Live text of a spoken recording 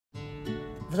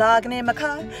Vlogging in my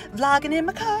car, vlogging in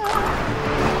my car.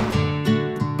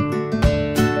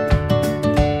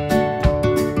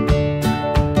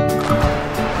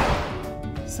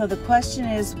 So the question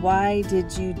is, why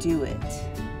did you do it?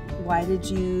 Why did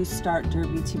you start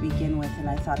Derby to begin with? And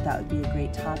I thought that would be a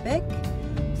great topic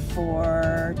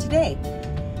for today.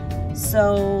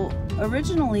 So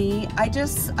originally,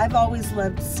 I've always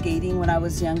loved skating. When I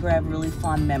was younger, I have really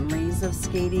fond memories of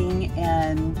skating,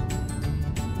 and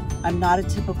I'm not a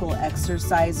typical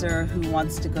exerciser who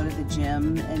wants to go to the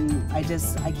gym, and I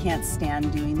can't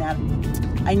stand doing that.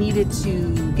 I needed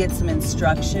to get some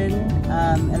instruction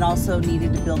and also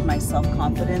needed to build my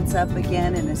self-confidence up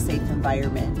again in a safe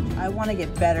environment. I want to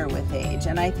get better with age,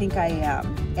 and I think I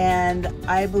am. And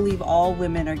I believe all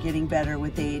women are getting better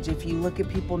with age. If you look at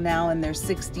people now in their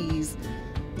 60s,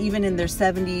 even in their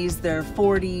 70s, their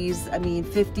 40s, I mean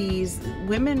 50s,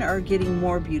 women are getting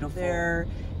more beautiful. They're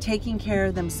taking care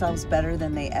of themselves better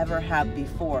than they ever have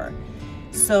before.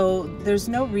 So there's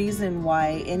no reason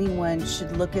why anyone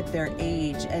should look at their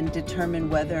age and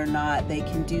determine whether or not they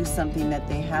can do something that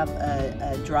they have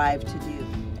a drive to do.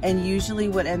 And usually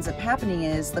what ends up happening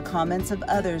is the comments of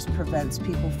others prevents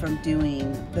people from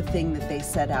doing the thing that they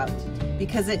set out to do,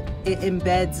 because it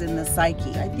embeds in the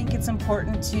psyche. I think it's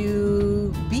important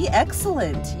to be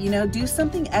excellent, do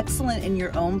something excellent in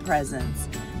your own presence.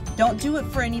 Don't do it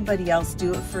for anybody else,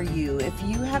 do it for you. If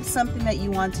you have something that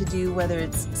you want to do, whether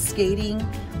it's skating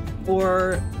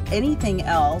or anything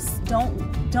else,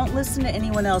 don't listen to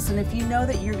anyone else. And if you know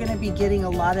that you're going to be getting a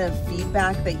lot of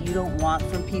feedback that you don't want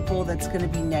from people, that's going to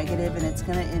be negative and it's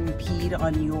going to impede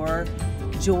on your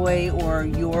joy or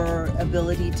your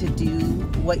ability to do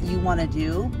what you want to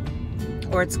do,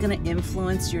 or it's going to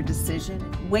influence your decision,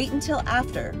 wait until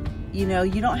after. You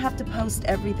don't have to post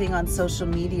everything on social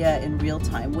media in real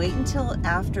time. Wait until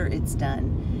after it's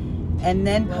done. And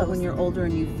then when you're older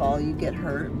and you fall, you get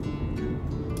hurt.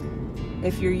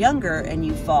 If you're younger and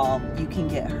you fall, you can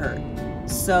get hurt.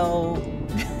 So,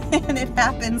 and it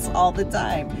happens all the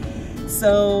time.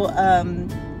 So,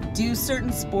 do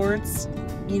certain sports,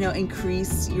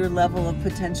 increase your level of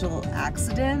potential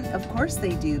accident? Of course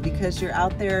they do, because you're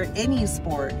out there, any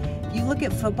sport. If you look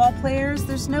at football players,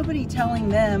 there's nobody telling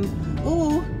them,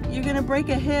 ooh, you're gonna break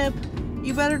a hip,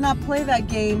 you better not play that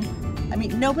game. I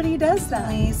mean, nobody does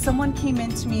that. Someone came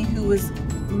into me who was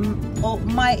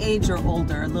my age or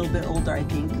older, a little bit older, I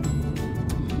think.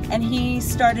 And he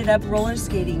started up roller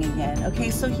skating again. Okay,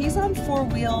 so he's on 4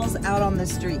 wheels out on the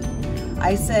street.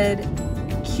 I said,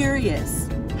 curious,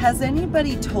 has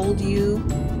anybody told you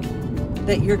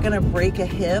that you're gonna break a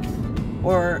hip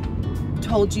or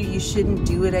told you shouldn't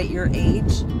do it at your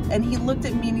age? And he looked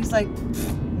at me and he's like,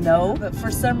 no. But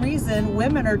for some reason,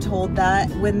 women are told that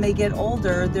when they get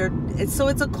older. So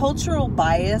it's a cultural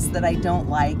bias that I don't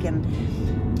like.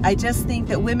 And I just think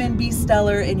that women, be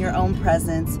stellar in your own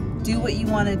presence. Do what you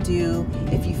want to do.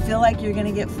 If you feel like you're going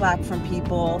to get flack from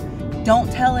people,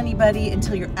 don't tell anybody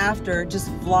until you're after. Just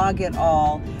vlog it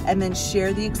all and then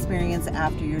share the experience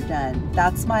after you're done.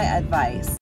 That's my advice.